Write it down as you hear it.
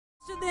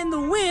than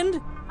the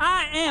wind,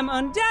 I am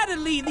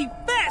undoubtedly the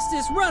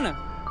fastest runner.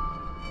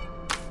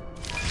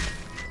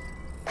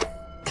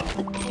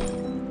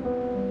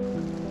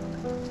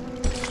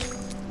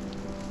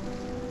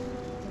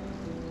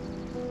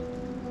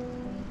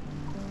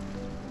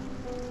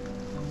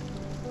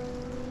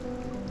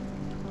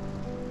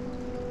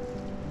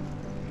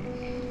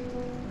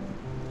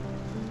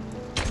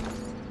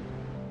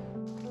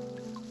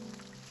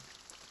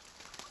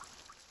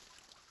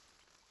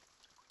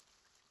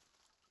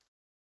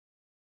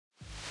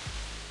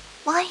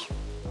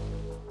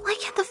 Why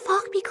can't the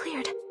fog be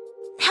cleared?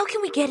 How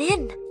can we get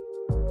in?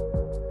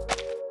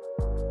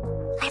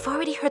 I've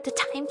already heard the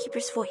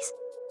timekeeper's voice.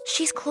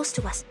 She's close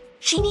to us.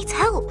 She needs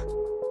help.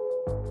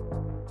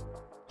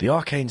 The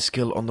arcane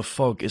skill on the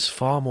fog is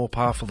far more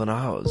powerful than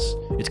ours.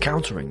 It's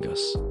countering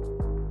us.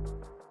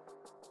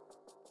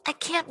 I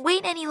can't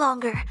wait any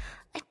longer.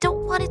 I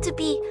don't want it to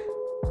be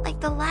like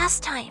the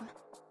last time.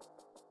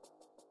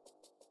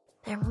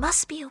 There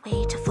must be a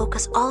way to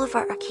focus all of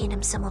our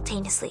arcanum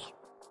simultaneously.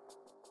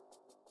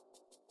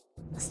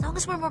 As long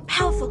as we're more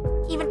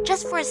powerful, even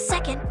just for a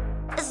second,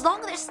 as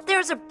long as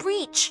there's a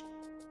breach.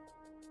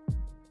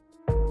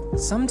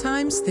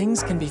 Sometimes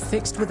things can be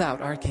fixed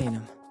without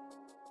arcanum.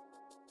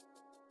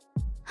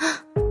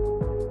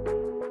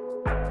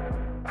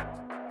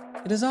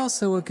 It is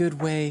also a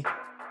good way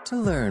to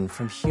learn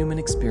from human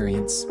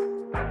experience.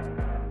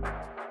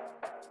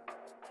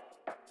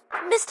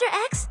 Mr.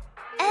 X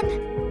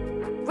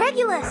and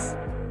Regulus!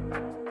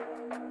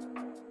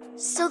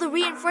 So the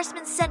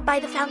reinforcements sent by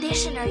the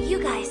Foundation are you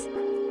guys.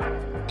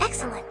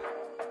 Excellent.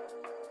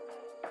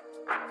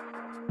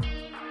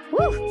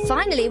 Woo!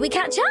 Finally we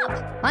catch up!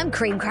 I'm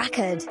cream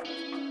crackered.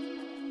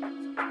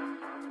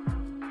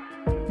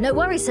 No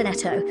worries,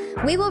 Sonetto.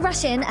 We will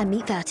rush in and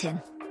meet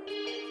Vertin.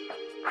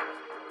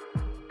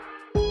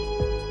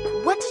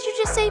 What did you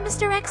just say,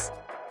 Mr. X?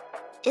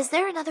 Is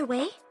there another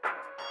way?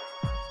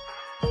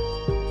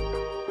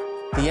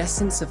 The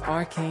essence of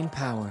arcane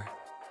power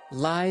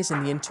lies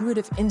in the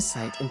intuitive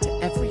insight into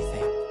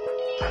everything.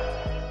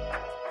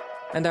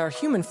 And our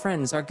human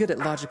friends are good at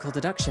logical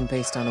deduction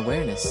based on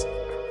awareness,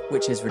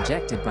 which is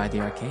rejected by the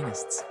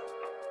arcanists.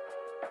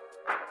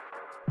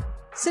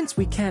 Since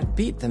we can't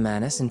beat the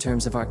Manus in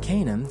terms of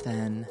arcanum,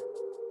 then...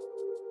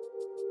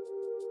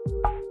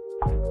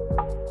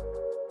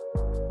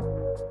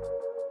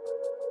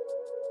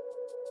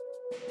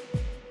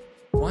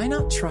 why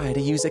not try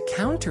to use a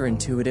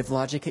counterintuitive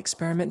logic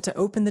experiment to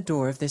open the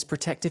door of this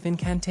protective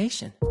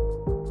incantation?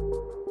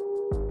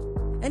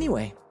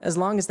 Anyway, as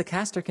long as the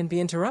caster can be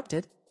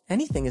interrupted,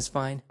 anything is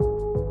fine.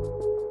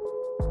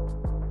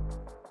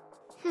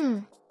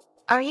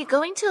 Are you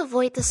going to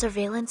avoid the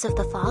surveillance of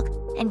the fog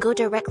and go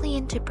directly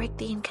in to break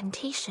the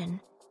incantation?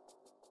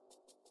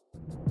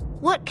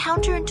 What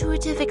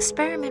counterintuitive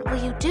experiment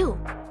will you do?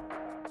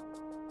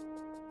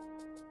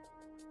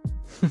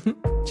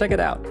 Check it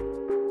out.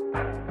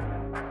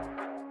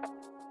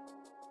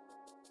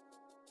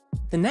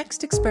 The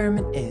next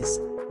experiment is,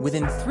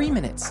 within 3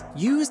 minutes,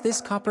 use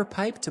this copper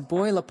pipe to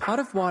boil a pot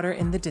of water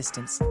in the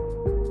distance.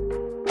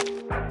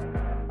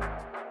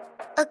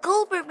 A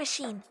Goldberg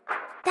machine.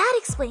 That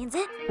explains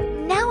it.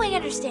 Now I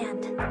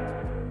understand.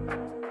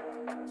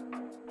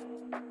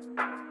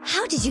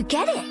 How did you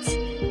get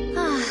it?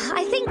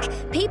 I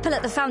think people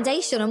at the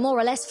Foundation are more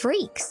or less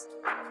freaks.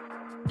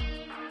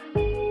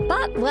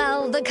 But,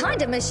 well, the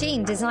kind of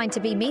machine designed to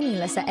be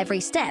meaningless at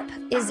every step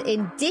is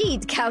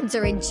indeed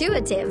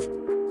counterintuitive.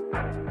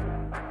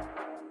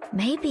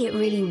 Maybe it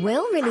really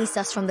will release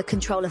us from the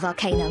control of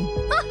Arcanum.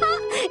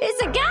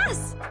 It's a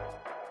gas!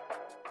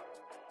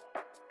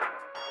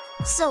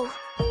 So,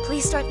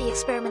 please start the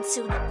experiment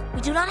soon. We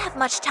do not have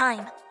much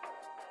time.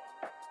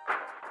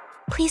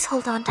 Please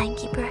hold on,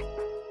 Timekeeper.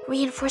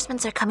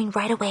 Reinforcements are coming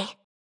right away.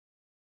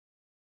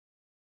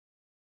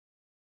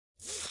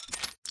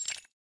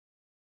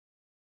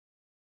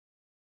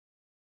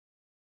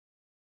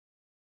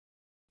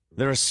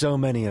 There are so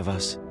many of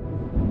us.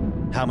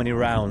 How many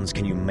rounds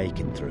can you make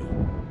it through?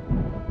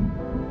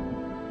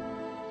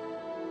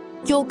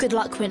 Your good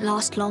luck won't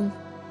last long.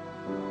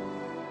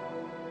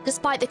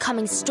 Despite the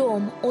coming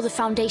storm or the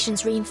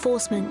Foundation's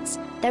reinforcements,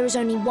 there is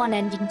only one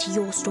ending to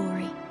your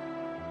story.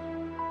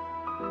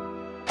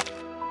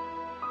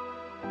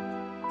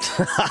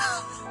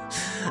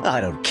 I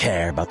don't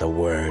care about the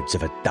words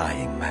of a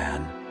dying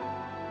man.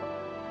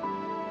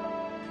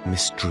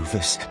 Miss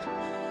Druvis,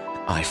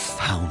 I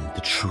found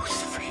the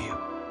truth for you.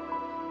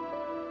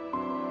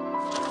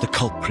 The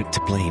culprit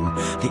to blame,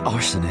 the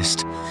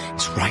arsonist,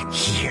 is right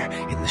here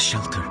in the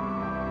shelter.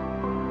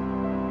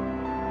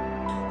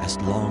 As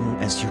long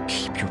as you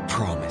keep your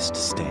promise to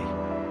stay.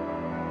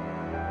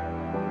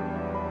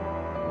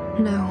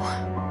 No.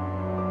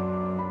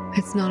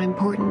 It's not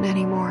important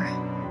anymore.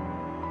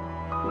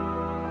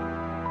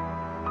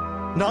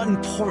 Not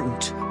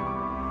important.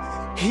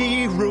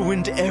 He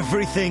ruined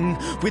everything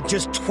with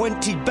just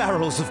 20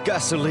 barrels of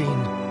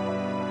gasoline.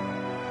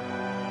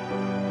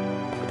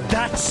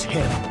 That's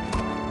him.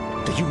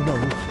 Do you know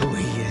who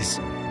he is?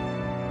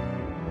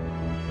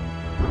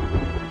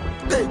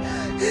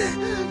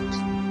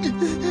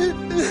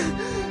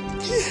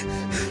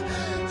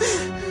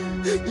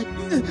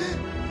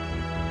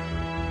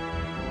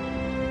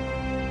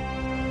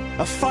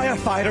 A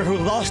firefighter who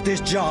lost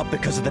his job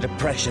because of the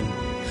Depression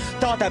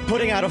thought that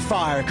putting out a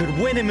fire could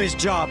win him his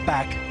job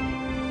back.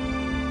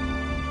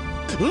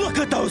 Look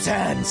at those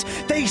hands!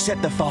 They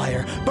set the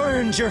fire,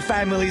 burned your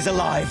families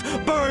alive,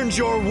 burned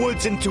your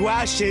woods into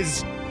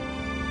ashes.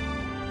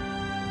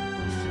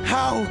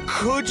 How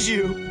could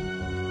you?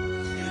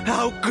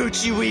 How could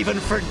you even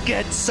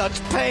forget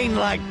such pain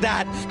like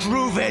that,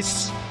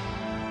 Druvis?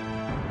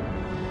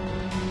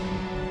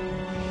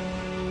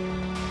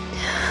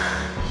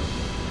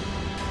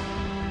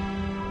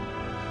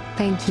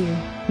 Thank you,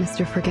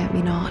 Mr.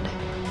 Forget-Me-Not,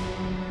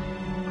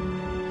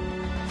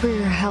 for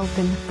your help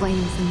in the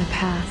flames in the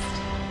past,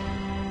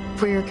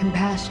 for your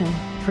compassion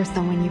for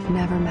someone you've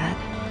never met.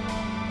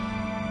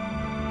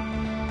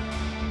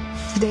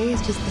 Today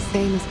is just the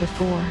same as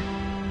before.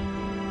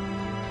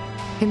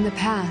 In the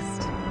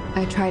past,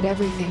 I tried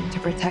everything to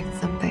protect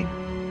something.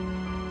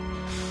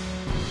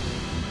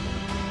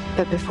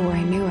 But before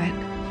I knew it,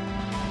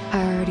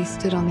 I already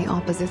stood on the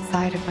opposite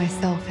side of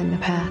myself in the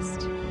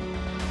past.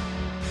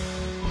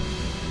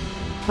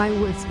 My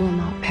woods will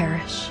not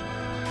perish.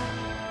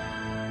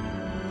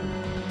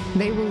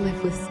 They will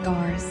live with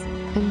scars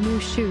and new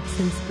shoots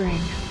in spring.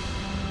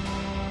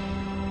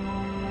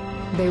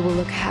 They will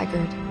look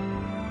haggard,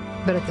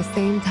 but at the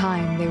same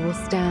time they will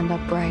stand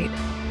upright.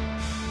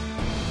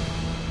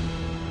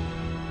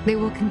 They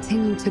will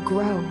continue to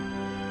grow,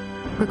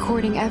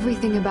 recording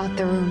everything about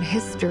their own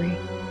history,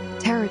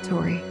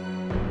 territory,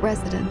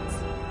 residents,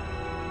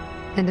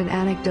 and an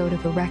anecdote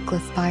of a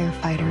reckless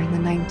firefighter in the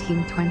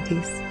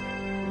 1920s.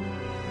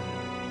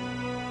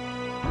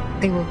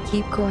 They will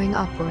keep growing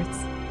upwards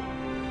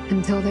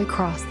until they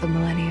cross the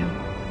millennium.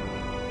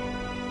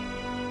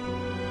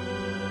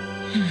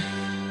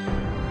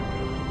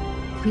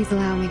 Please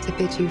allow me to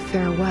bid you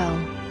farewell,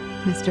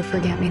 Mr.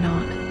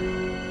 Forget-Me-Not.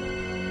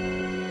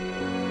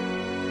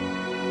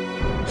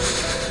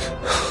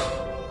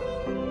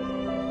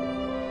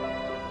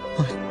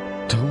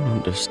 I don't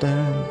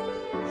understand.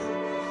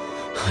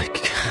 I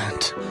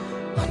can't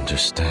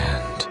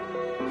understand.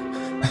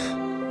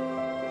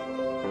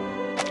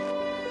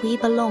 We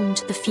belong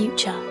to the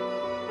future.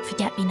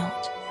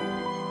 Forget-Me-Not.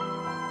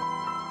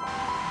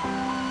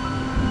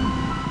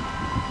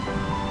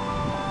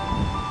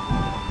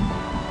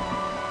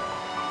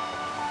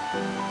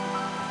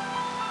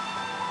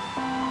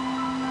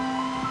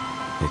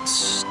 It's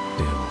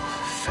still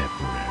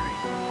February.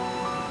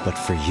 But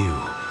for you,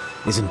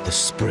 isn't the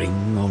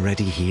spring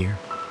already here?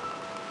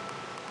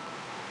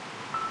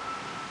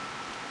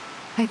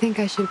 I think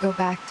I should go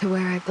back to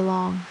where I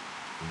belong.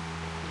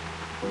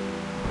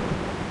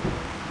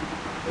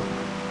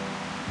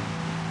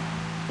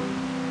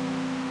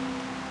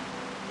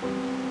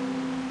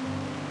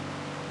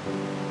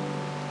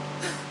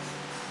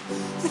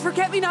 The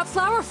Forget-Me-Not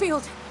flower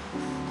field!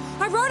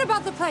 I wrote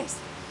about the place!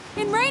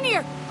 In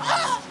Rainier!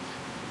 Ah!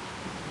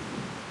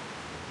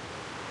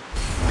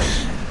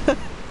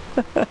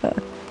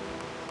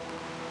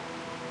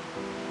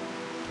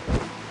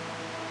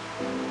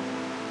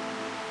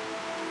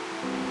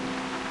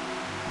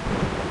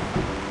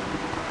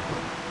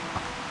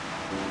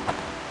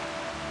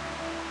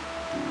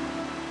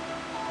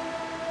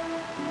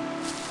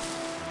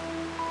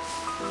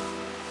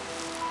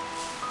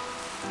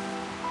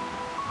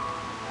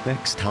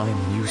 Next time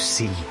you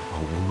see a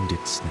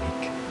wounded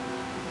snake,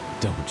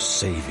 don't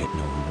save it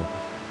no more.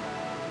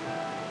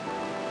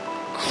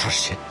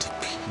 Crush it to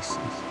pieces.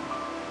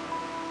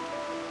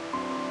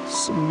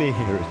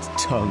 Smear its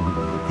tongue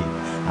with the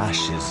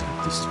ashes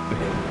of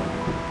despair.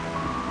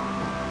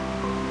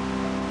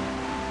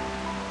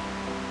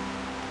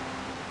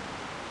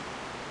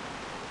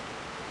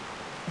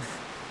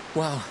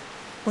 Wow,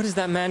 what is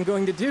that man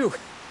going to do?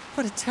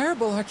 What a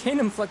terrible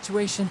arcanum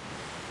fluctuation.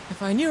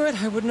 If I knew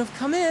it, I wouldn't have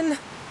come in.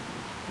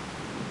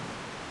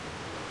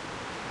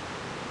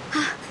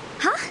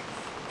 Huh?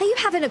 Are you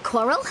having a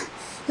quarrel?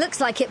 Looks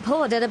like it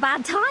poured at a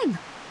bad time.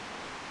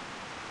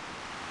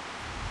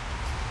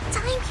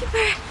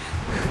 Timekeeper!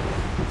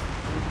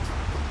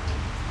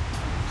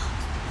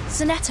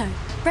 Sonetto,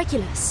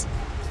 Regulus.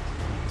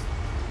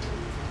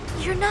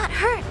 You're not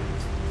hurt.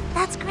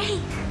 That's great.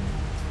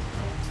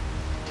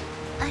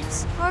 I'm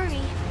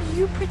sorry.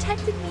 You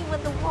protected me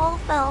when the wall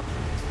fell.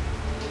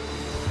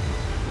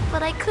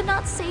 But I could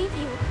not save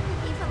you,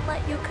 even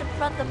let you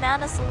confront the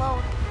Manus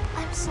alone.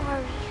 I'm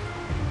sorry.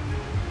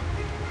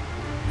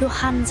 Your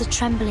hands are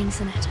trembling,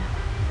 Sonetto.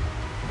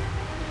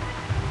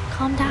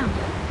 Calm down.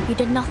 You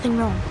did nothing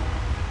wrong.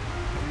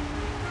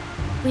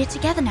 We're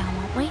together now,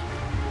 aren't we?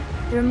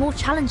 There are more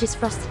challenges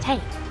for us to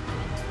take.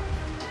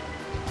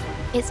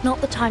 It's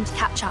not the time to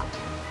catch up.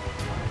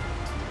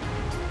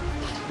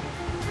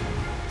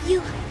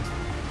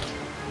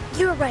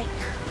 You're right.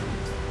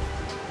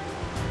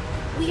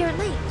 We are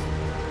late,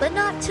 but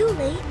not too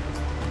late.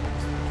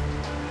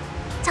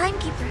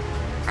 Timekeeper,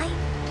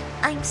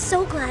 I'm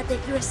so glad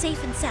that you are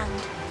safe and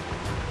sound.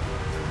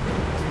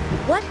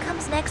 What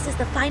comes next is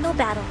the final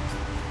battle.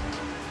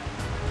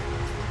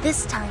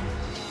 This time,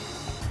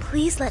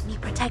 please let me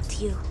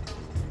protect you.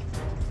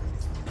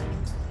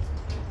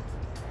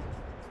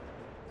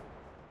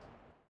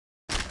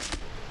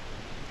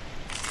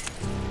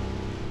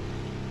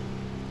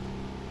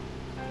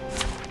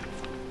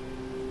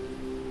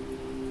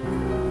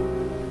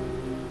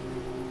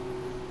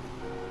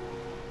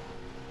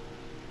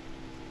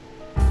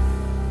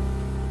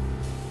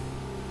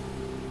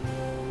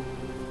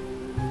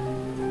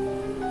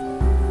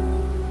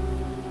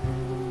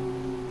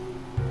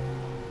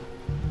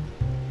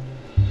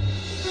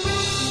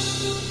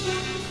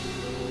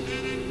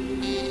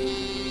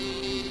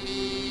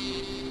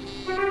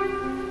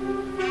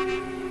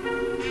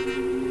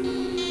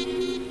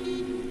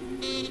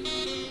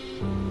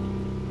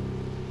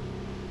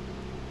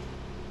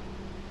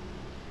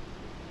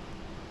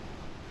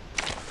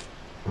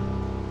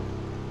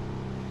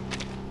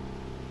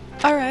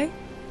 Alright,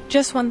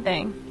 just one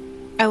thing.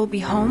 I will be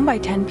home by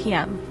 10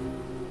 p.m.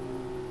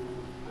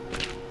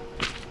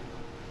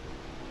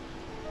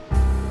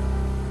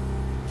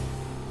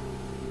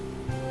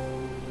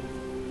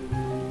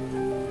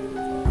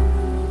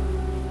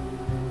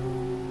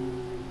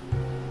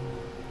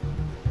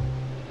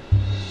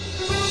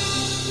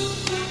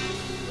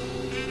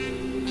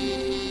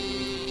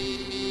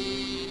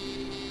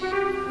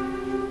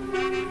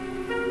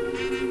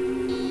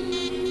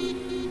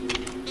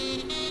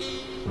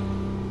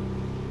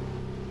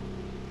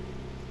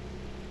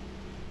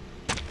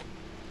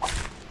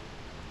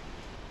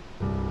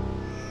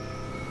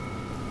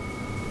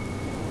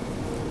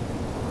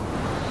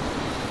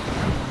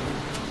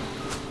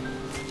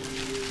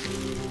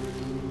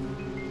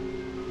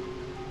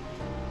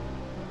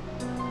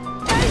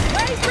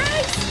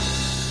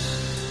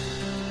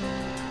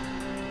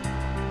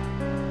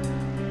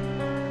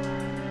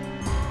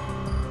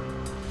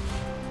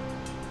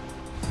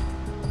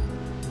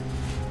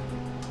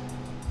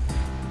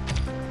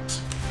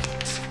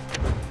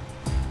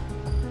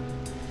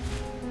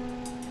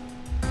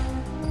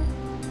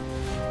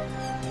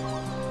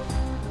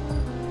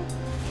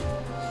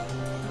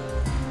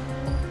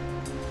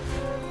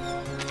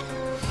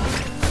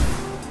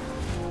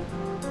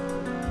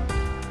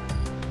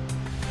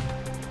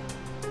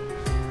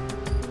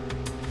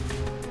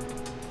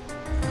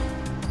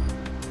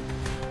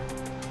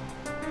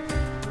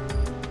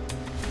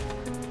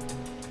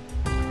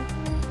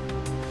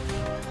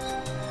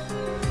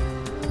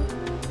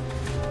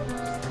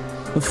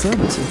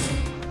 Affirmative.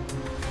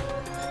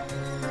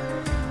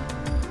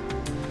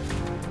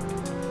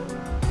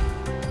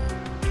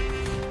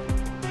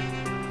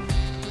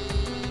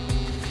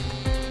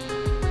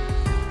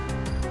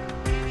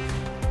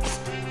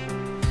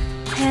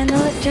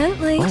 Handle it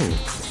gently. Oh,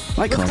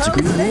 I can't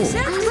agree more. I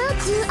will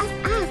do as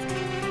asked.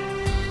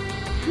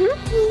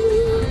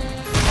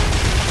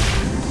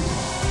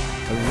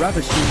 A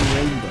ravishing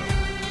rainbow.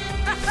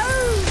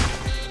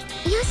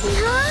 Yoshi.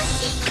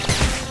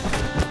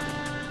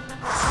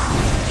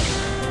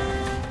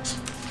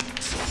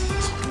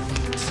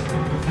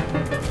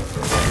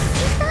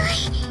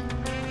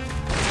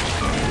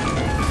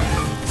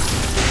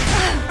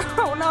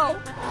 Oh no!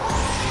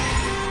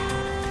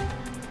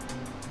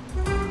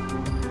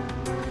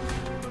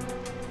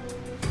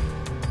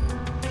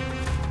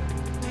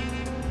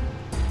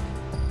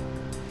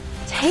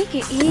 Take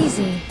it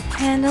easy.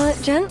 Handle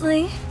it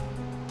gently.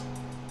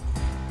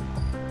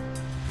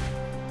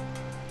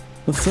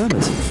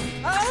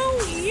 Affirmative.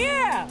 Oh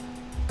yeah!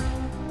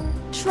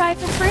 Try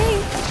for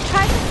free.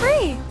 Try for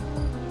free.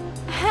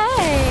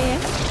 Hey.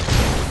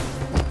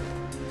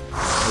 A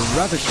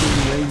ravishing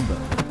rainbow.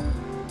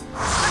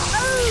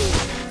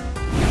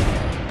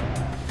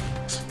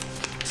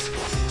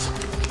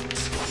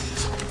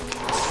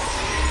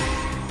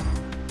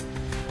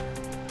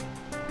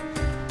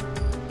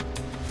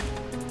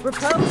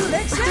 Proposal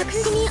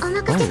accepted.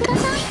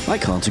 Oh, I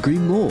can't agree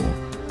more.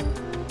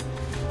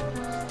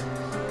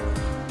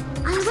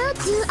 I will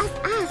do as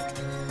asked.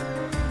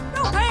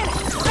 No panic!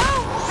 No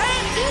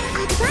panic! Take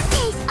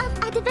advantage of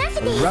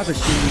adversity. A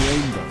ravishing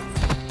rainbow.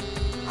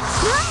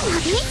 One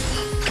rabbit,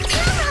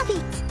 two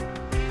rabbits.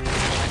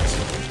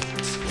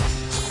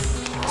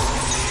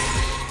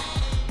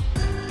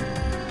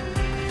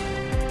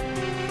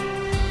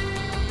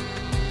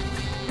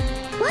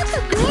 What a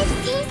great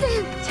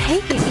season!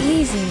 Take it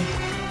easy.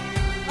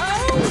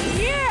 Oh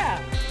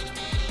yeah!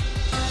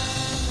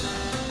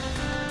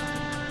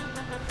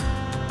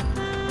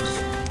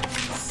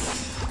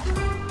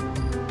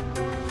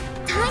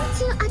 Time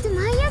to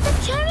admire the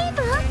cherry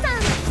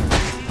blossom.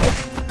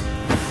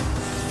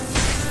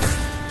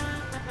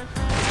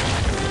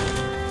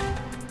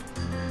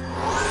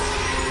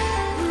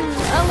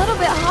 A little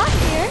bit hot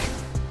here.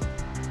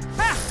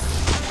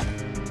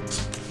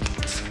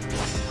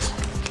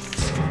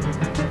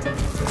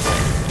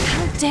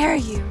 How dare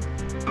you?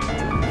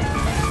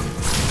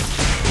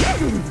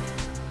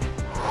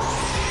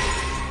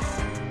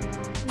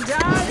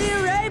 Saudi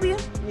Arabia,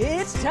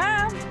 it's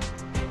time.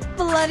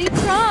 Bloody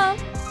prom.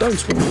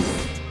 Don't worry.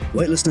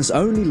 Weightlessness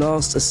only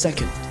lasts a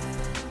second.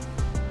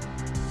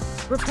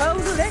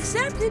 Proposal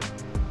accepted.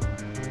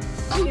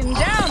 The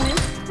endowment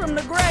from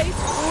the great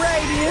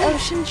radiant.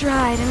 Ocean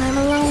dried and I'm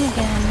alone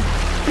again.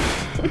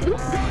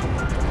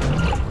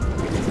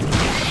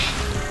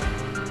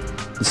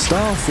 The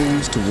star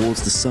falls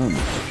towards the sun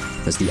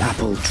as the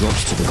apple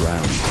drops to the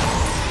ground.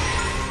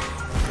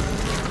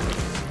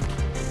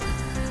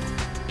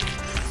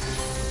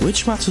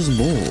 Which matters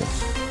more,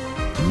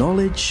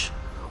 knowledge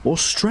or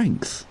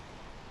strength?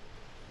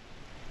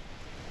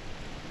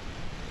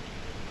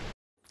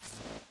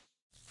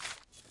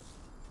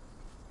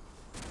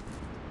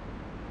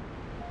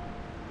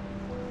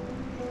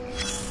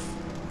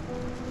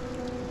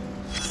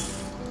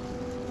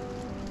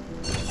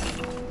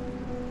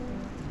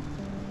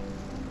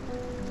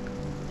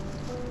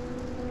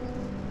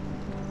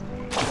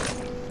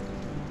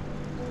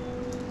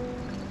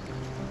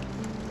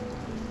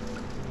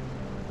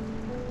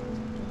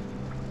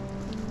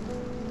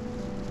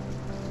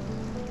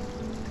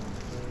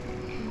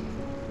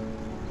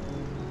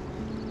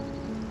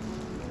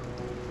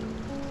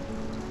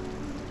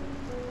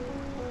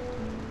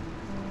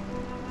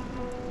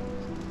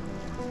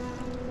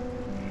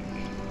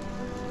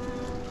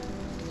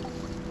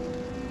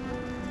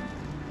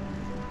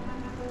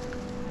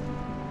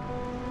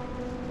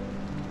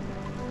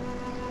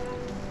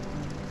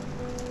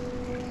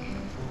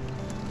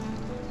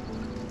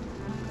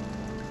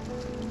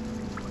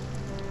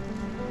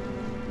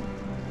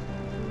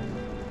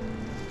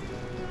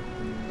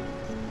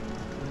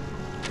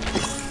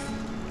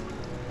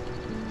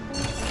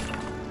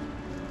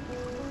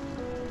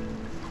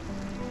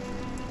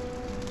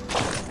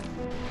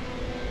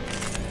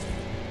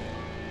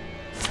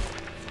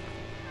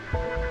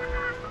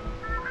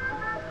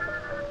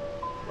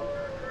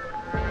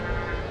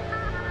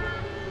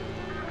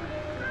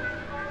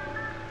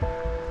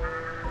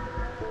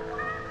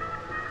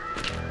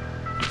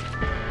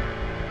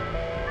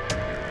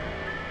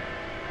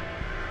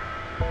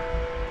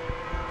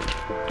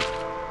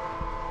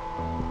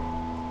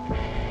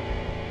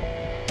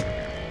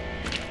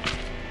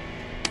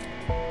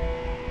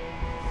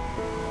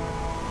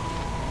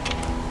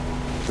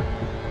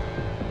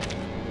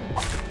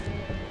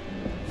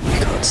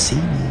 See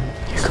me,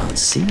 you can't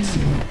see me.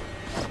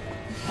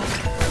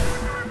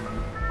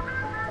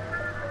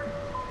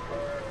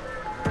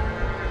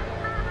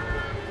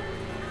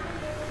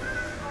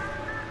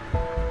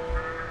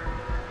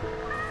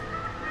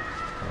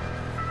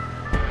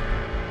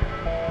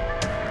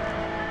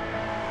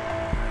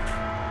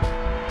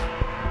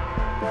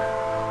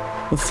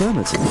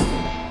 Affirmative.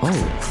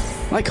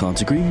 Oh, I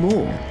can't agree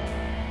more.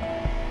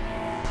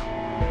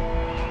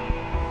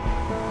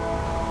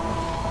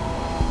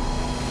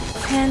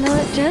 Handle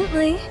it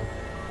gently.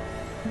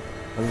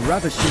 A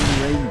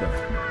ravishing rainbow.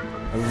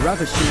 A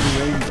ravishing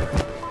rainbow.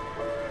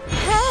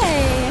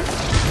 Hey!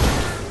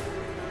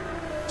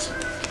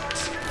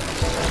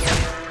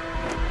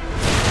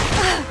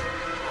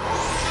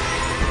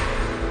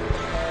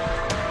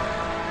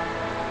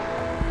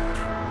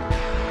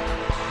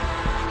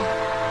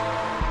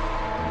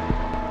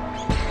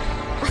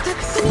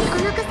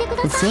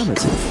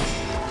 Affirmative.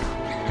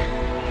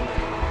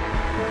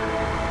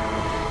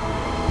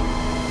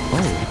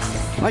 Oh,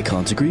 I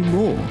can't agree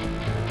more.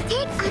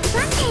 Take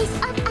advantage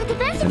of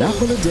adversity. An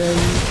apple a day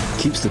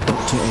keeps the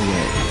doctor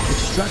away.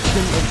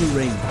 Extraction of the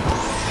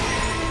rainbow.